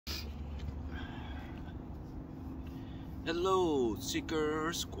Hello,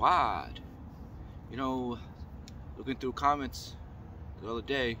 Seeker Squad. You know, looking through comments the other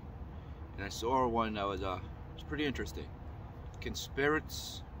day, and I saw one that was pretty interesting. Can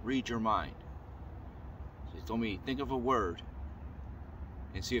spirits read your mind? So he told me, think of a word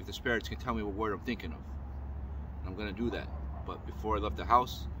and see if the spirits can tell me what word I'm thinking of. And I'm gonna do that. But before I left the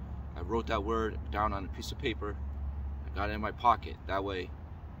house, I wrote that word down on a piece of paper. I got it in my pocket. That way,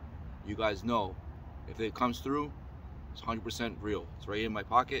 you guys know if it comes through, it's 100% real. It's right in my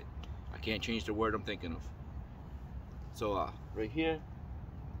pocket. I can't change the word I'm thinking of. So right here,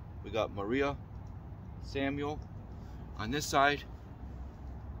 we got Maria, Samuel. On this side,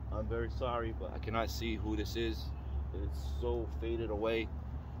 I'm very sorry, but I cannot see who this is. It's so faded away.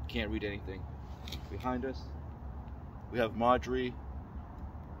 Can't read anything. Behind us, we have Marjorie,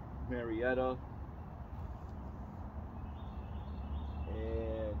 Marietta,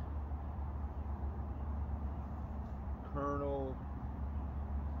 and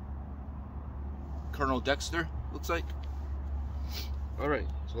Colonel Dexter, looks like. Alright,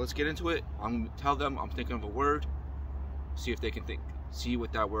 so let's get into it. I'm gonna tell them I'm thinking of a word, see if they can see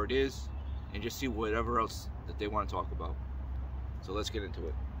what that word is, and just see whatever else that they want to talk about. So let's get into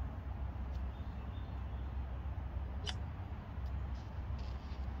it.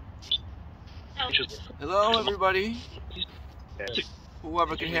 Hello everybody,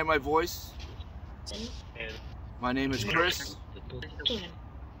 whoever can hear my voice. My name is Chris.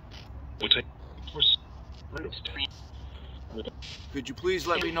 Could you please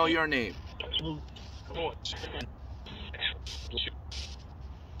let me know your name?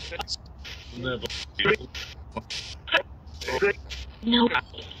 No.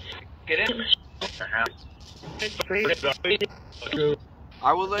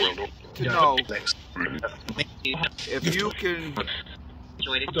 I would like to know if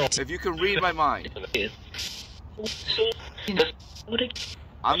you can read my mind.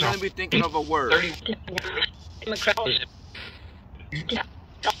 I'm going to be thinking of a word. And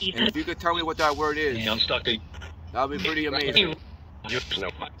if you could tell me what that word is, that would be pretty amazing. Do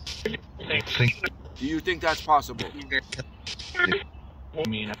you think that's possible?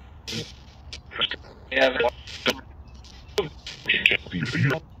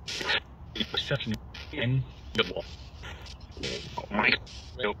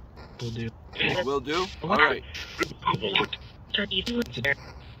 Will do? Alright.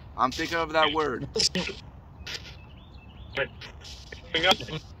 I'm thinking of that word.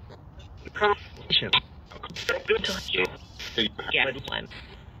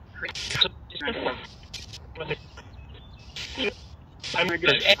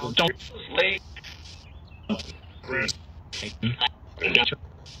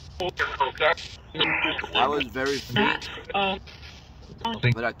 I was very faint,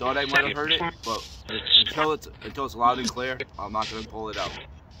 but I thought I might have heard it. But until it's loud and clear, I'm not going to pull it out.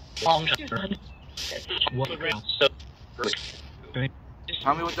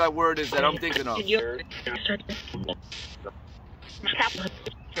 Tell me what that word is that I'm thinking of.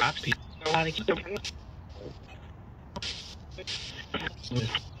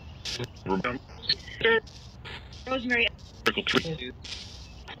 Rosemary.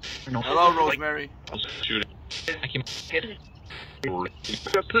 Hello, Rosemary.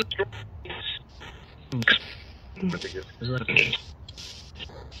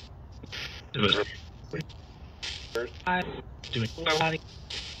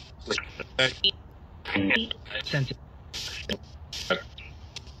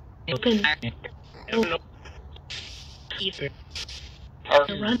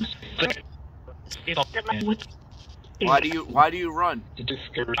 Why do you run?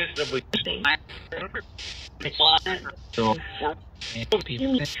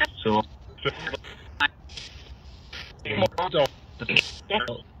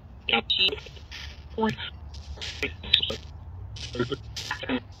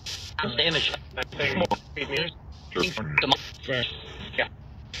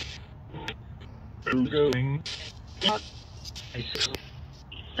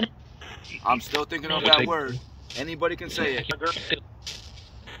 I'm still thinking of that word. Anybody can say it.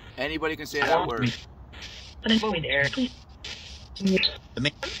 Anybody can say that word.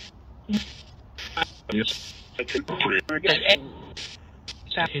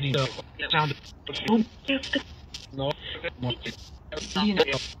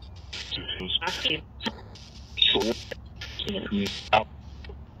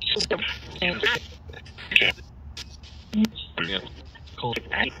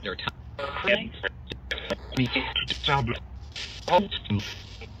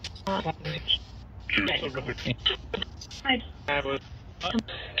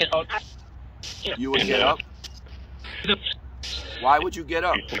 You would get up? Why would you get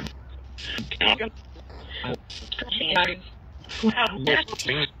up?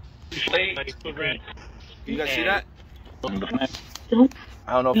 You guys see that?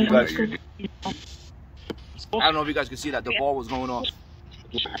 I don't know if you guys. I don't know if you guys can see that. The ball was going off.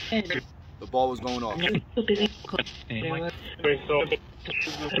 The ball was going off.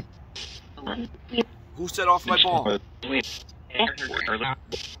 Who set off my ball?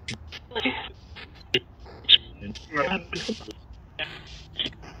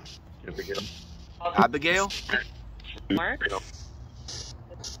 Abigail? Mark?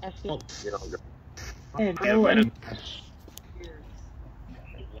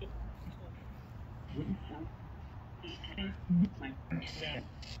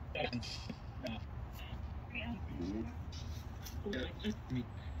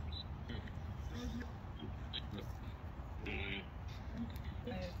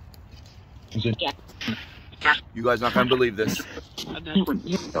 You guys not gonna believe this.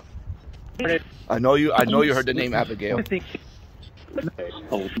 I know you heard the name Abigail.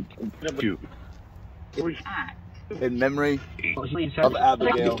 In memory of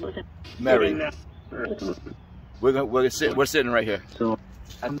Abigail, Mary. We're sitting right here.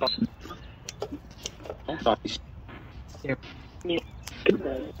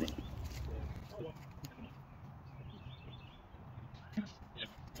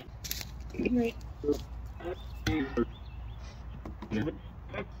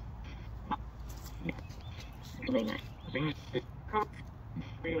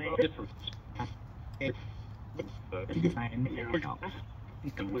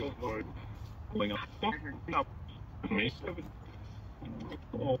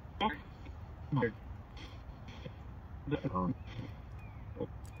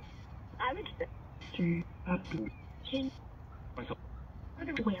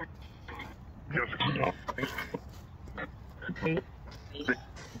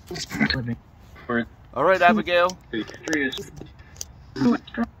 All right, Abigail. You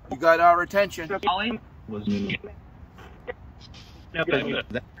got our attention. What do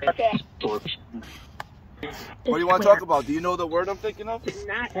you want to talk about? Do you know the word I'm thinking of? See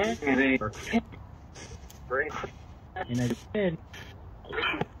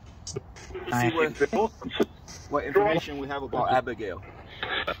what information we have about Abigail.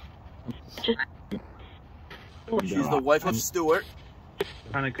 She's the wife of Stuart,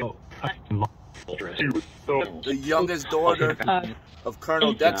 the youngest daughter of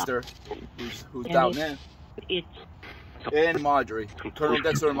Colonel Dexter, who's down there, and Marjorie. Colonel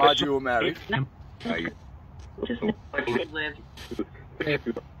Dexter and Marjorie were married.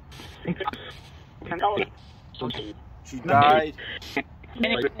 She died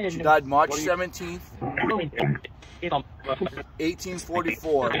March 17th,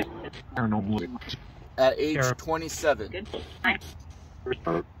 1844, at age 27.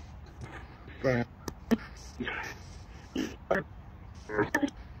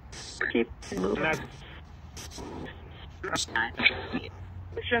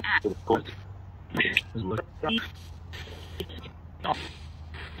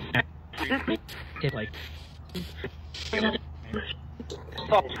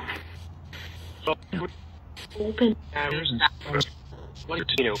 Open.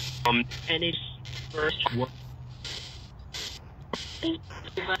 And it's first what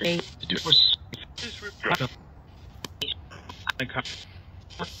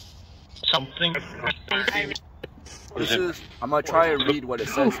something. This is. I'm gonna try and read what it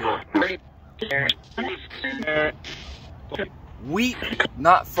says here. Weep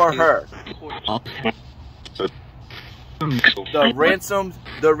not for her. The ransomed,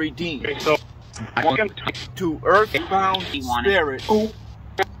 the redeemed. To earth-bound spirit,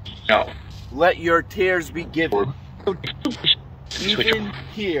 let your tears be given. Even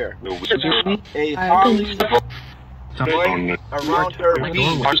here, a holly right around her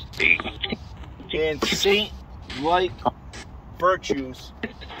knees, and saint-like virtues,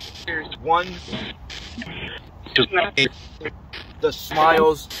 one the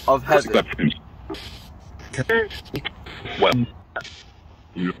smiles of heaven. Well,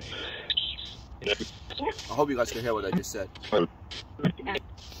 I hope you guys can hear what I just said.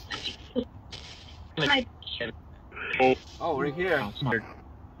 Oh, right here.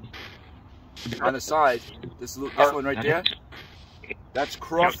 On the side, this one right there, that's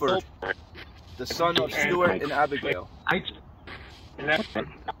Crawford, the son of Stuart and Abigail.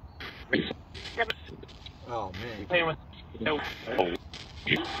 Oh, man.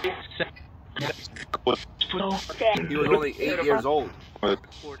 He was only 8 years old.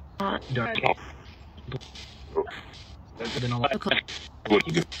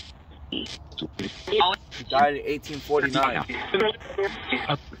 He died in 1849.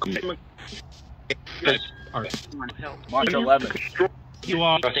 March 11th. You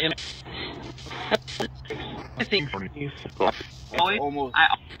are. I think Almost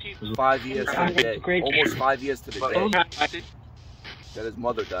 5 years to the day. Almost 5 years to the day that his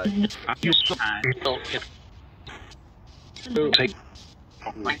mother died. you so take.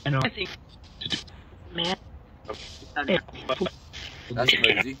 I think. Man. That's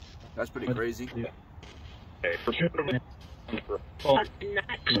crazy. That's pretty crazy.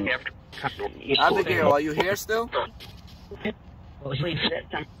 Abigail, are you here still?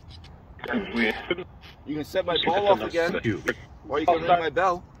 You can set my ball off again, or you can ring my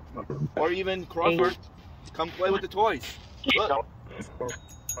bell, or even Crawford, come play with the toys. Look,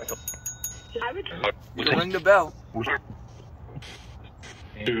 you can ring the bell.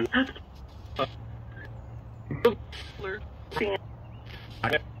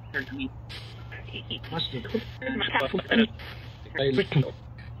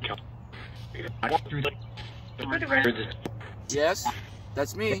 Yes,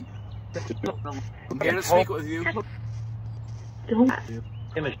 that's me. I'm here to speak with you.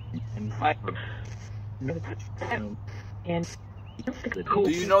 Do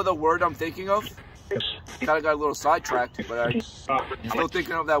you know the word I'm thinking of? Kind of got a little sidetracked, but I'm still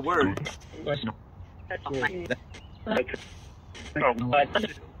thinking of that word.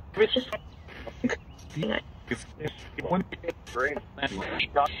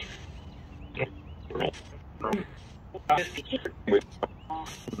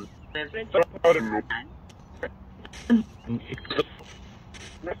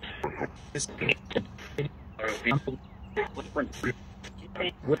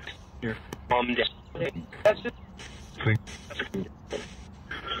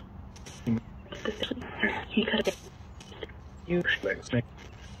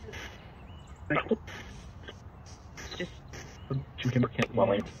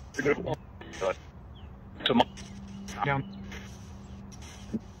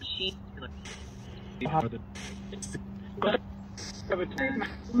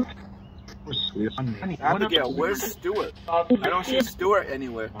 Abigail, where's Stuart? I don't see Stuart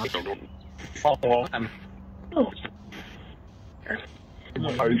anywhere.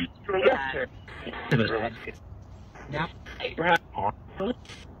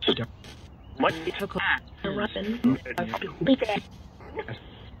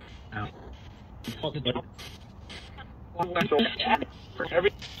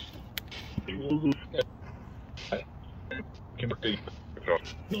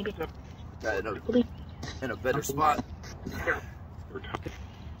 In a better spot.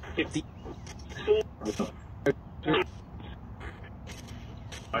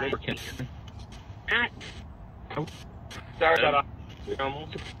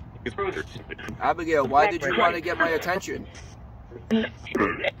 Abigail, why did you want to get my attention?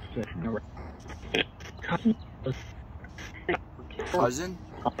 Cousin?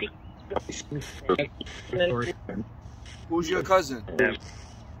 Who's your cousin?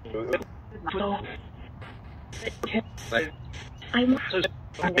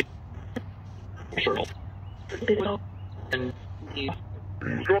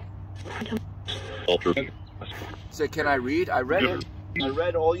 So can I read? I read it. I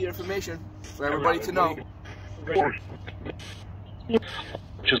read all your information for everybody to know.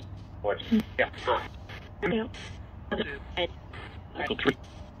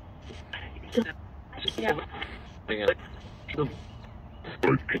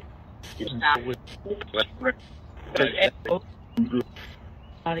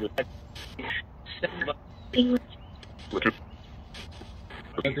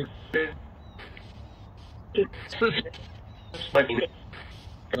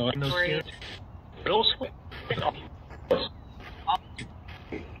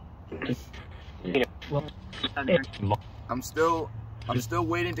 I'm still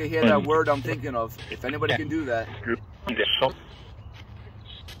waiting to hear that word I'm thinking of. If anybody can do that.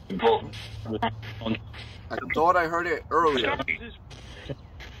 I thought I heard it earlier,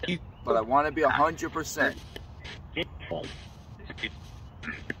 but I want to be 100%.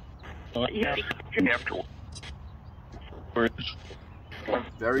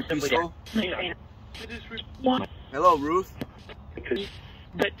 Very peaceful. Hello, Ruth.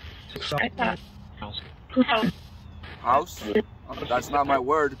 House? Oh, that's not my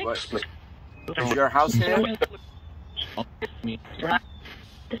word, but is your house here?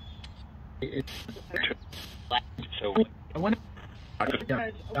 I want to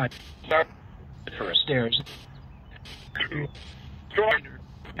stairs.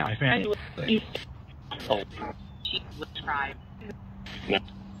 Now I found it.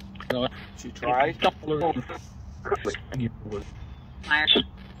 She tried.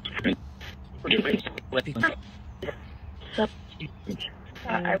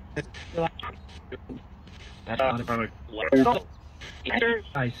 That's not a product.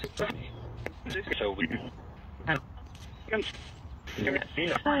 So we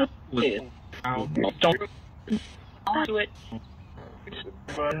I'll do it.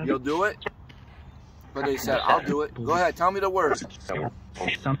 You'll do it? But they said, I'll do it. Go ahead, tell me the word.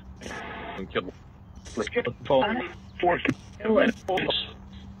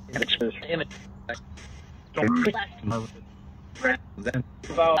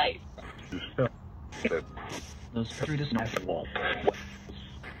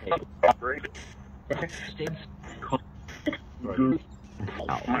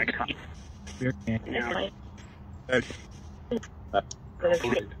 Oh my God.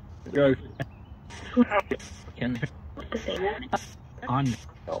 Go. On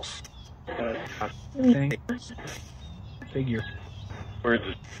figure. Where is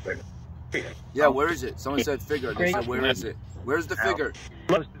it? Yeah, where is it? Someone said figure. They said, where is it? Where's the figure?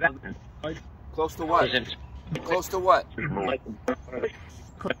 Close to what? Close to what?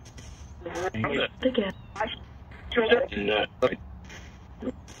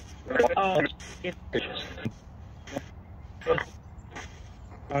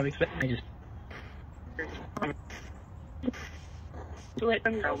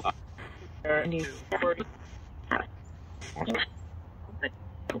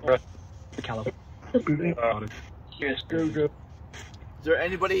 Is there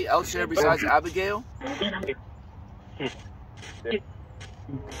anybody else here besides Abigail?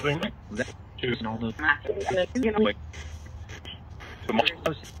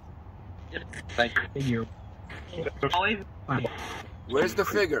 Where's the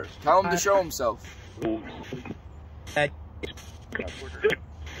figure? Tell him to show himself.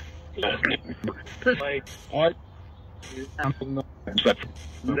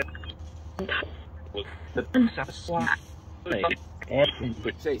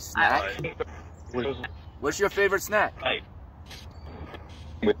 Say snack. What's your favorite snack?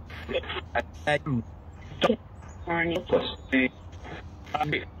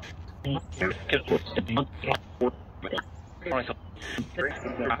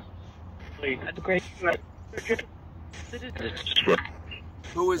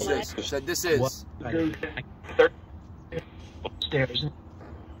 Who is this? Said this is. Stairs.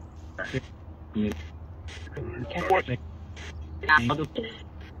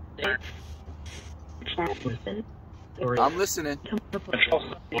 I'm listening.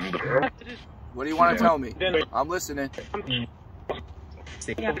 What do you want to tell me? I'm listening.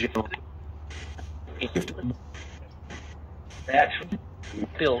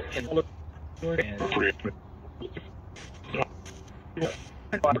 Bill and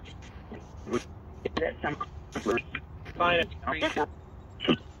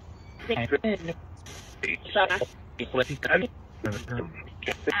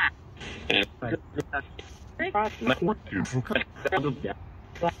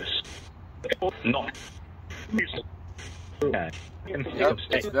Yep,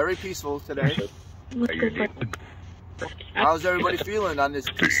 it's very peaceful today. How's everybody feeling on this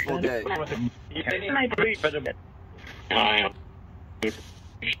peaceful day?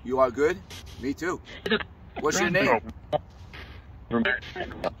 You are good? Me too. What's your name?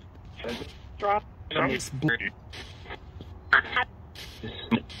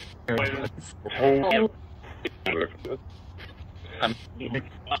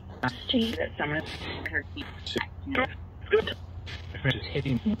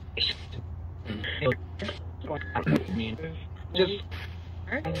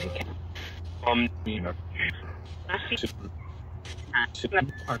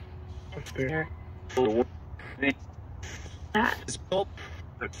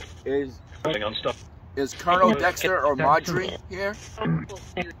 Is Colonel Dexter or Marjorie here?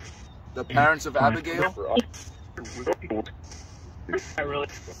 The parents of Abigail?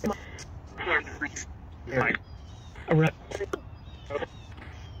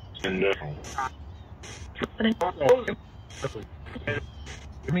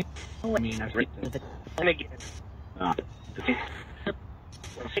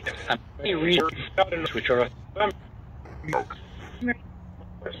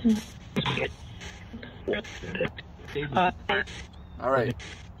 Alright.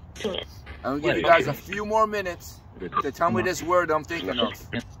 I'm gonna give you guys a few more minutes to tell me this word I'm thinking of.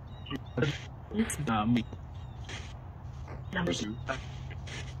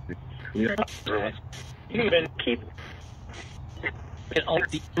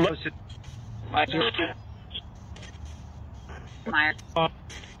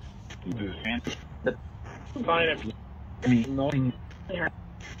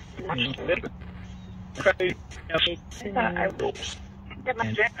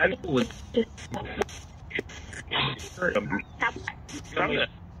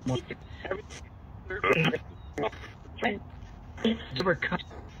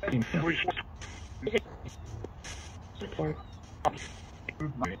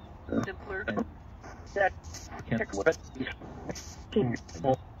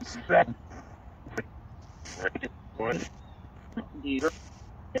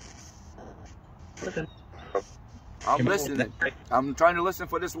 I'm listening. I'm trying to listen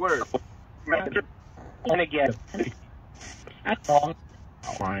for this word. And again.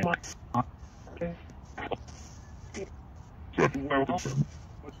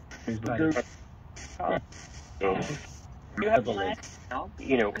 You have the light.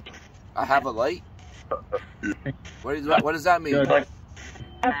 You know. I have a light? What is that? What does that mean?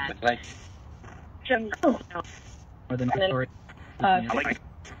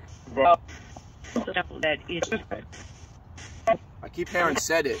 I keep hearing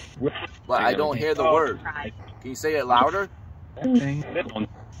said it, but I don't hear the word. Can you say it louder?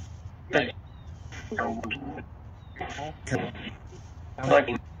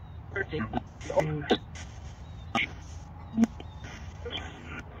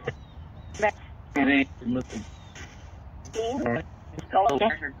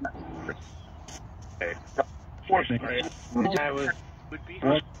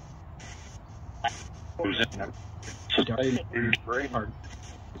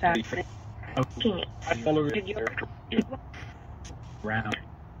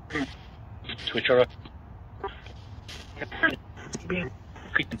 Switch her up.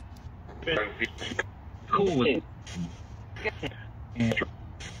 Cool.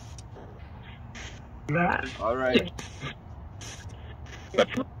 All right.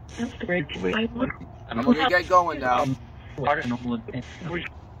 I'm gonna get going now.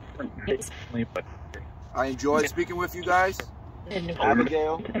 I enjoyed speaking with you guys.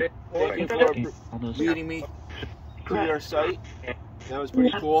 Abigail, thank you for leading me to your site. That was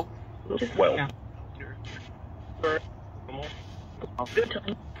pretty cool. Well.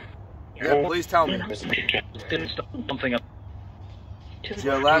 Yeah, please tell me. Something up. It's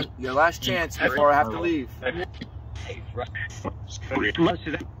your last chance before I have to leave.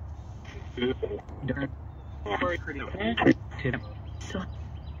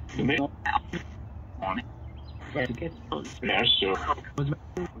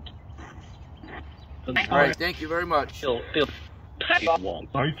 All right, thank you very much.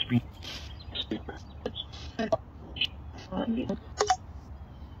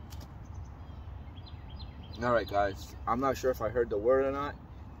 All right, guys. I'm not sure if I heard the word or not.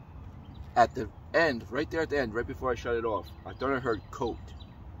 At the end, right there at the end, right before I shut it off, I thought I heard coat.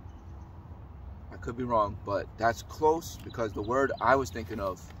 I could be wrong, but that's close because the word I was thinking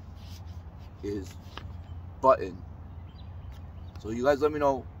of is button. So you guys let me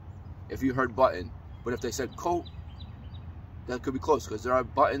know if you heard button. But if they said coat, that could be close because there are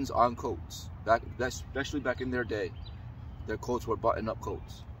buttons on coats. Especially back in their day, their coats were button-up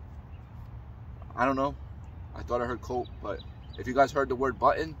coats. I don't know. I thought I heard coat, but if you guys heard the word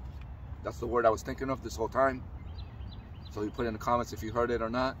button, that's the word I was thinking of this whole time. So you put in the comments if you heard it or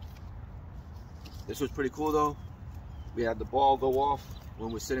not. This was pretty cool though. We had the ball go off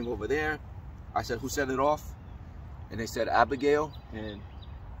when we're sitting over there. I said, who set it off? And they said Abigail, and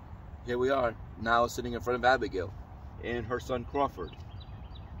here we are now sitting in front of Abigail and her son Crawford.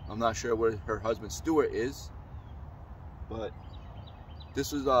 I'm not sure where her husband Stuart is, but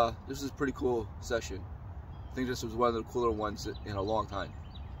this was a pretty cool session. I think this was one of the cooler ones in a long time.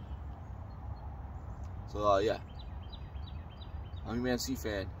 So yeah, I'm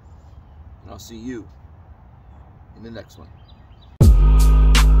yamancfann, and I'll see you in the next one.